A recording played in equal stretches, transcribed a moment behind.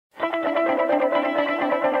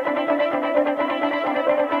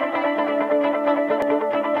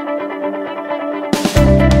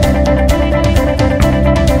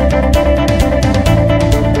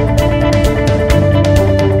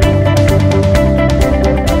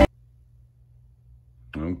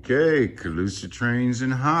Okay, Caloosa Trains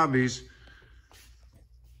and Hobbies.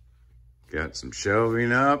 Got some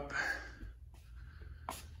shelving up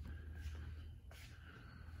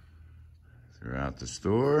throughout the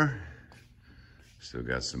store. Still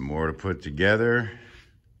got some more to put together.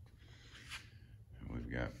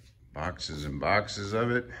 We've got boxes and boxes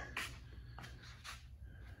of it.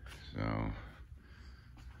 So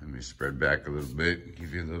let me spread back a little bit,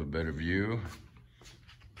 give you a little better view.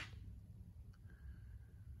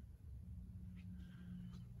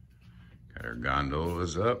 Got our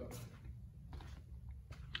gondolas up.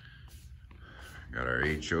 Got our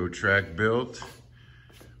HO track built.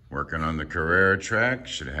 Working on the Carrera track.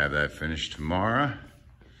 Should have that finished tomorrow.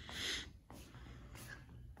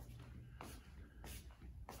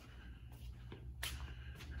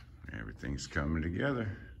 Everything's coming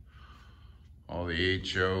together. All the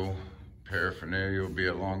HO paraphernalia will be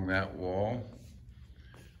along that wall.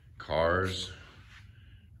 Cars,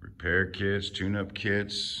 repair kits, tune-up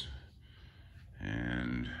kits,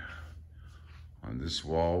 and on this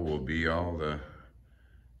wall will be all the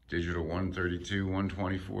digital 132,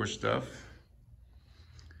 124 stuff.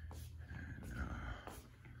 And,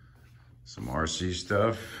 some RC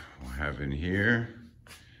stuff we'll have in here.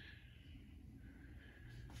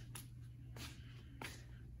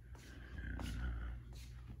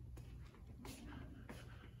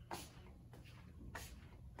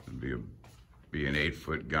 It'll be an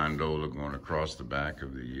 8-foot gondola going across the back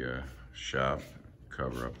of the shop,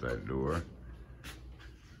 cover up that door.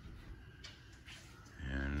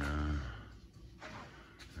 And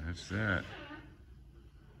that's that.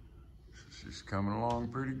 It's just coming along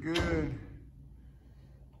pretty good.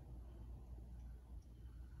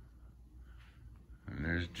 And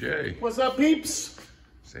there's Jay. What's up, peeps?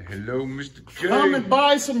 Say hello, Mr. Jay. Come and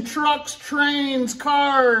buy some trucks, trains,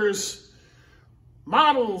 cars,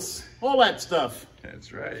 models, all that stuff.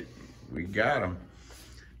 That's right. We got them.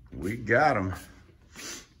 We got them.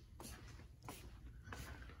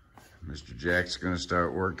 Mr. Jack's gonna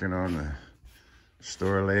start working on the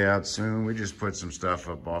store layout soon. We just put some stuff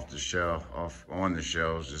up on the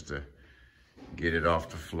shelves just to get it off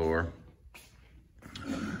the floor.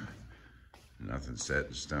 Nothing set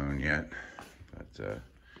in stone yet, but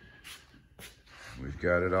we've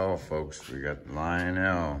got it all, folks. We got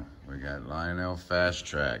Lionel, we got Lionel Fast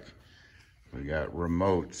Track, we got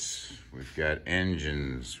remotes, we've got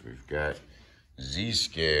engines, we've got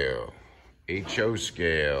Z-scale, HO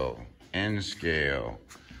scale, N scale.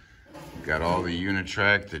 We've got all the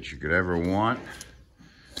Unitrack that you could ever want.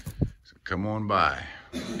 So come on by.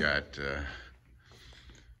 We've got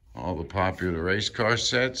all the popular race car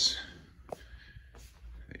sets.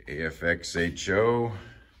 The AFX HO.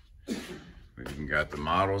 We've even got the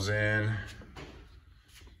models in.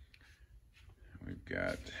 We've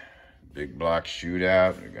got Big Block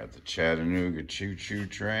Shootout. We've got the Chattanooga Choo Choo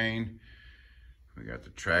Train. We got the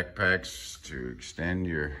track packs to extend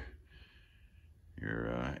your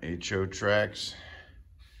HO tracks.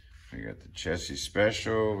 We got the Chessie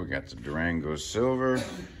Special. We got the Durango Silver.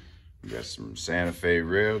 We got some Santa Fe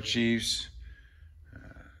Rail Chiefs.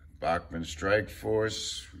 Bachman Strike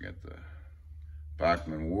Force. We got the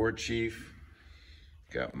Bachman War Chief.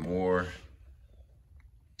 Got more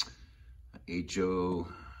HO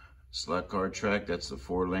slot car track. That's the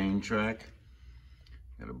 4-lane track.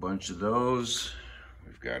 Got a bunch of those.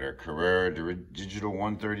 We've got our Carrera Digital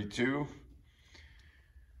 132.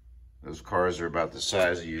 Those cars are about the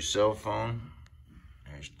size of your cell phone.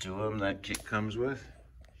 There's 2 of them that kit comes with.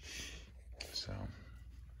 So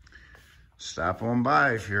stop on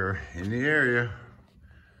by if you're in the area.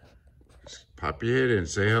 Just pop your head in and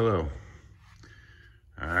say hello.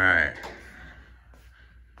 All right.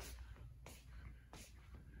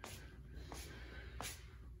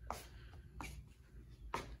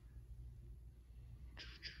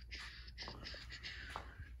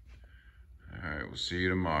 All right, we'll see you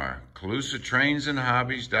tomorrow.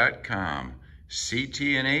 CaloosaTrainsandHobbies.com,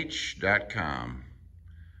 CTNH.com.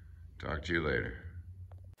 Talk to you later.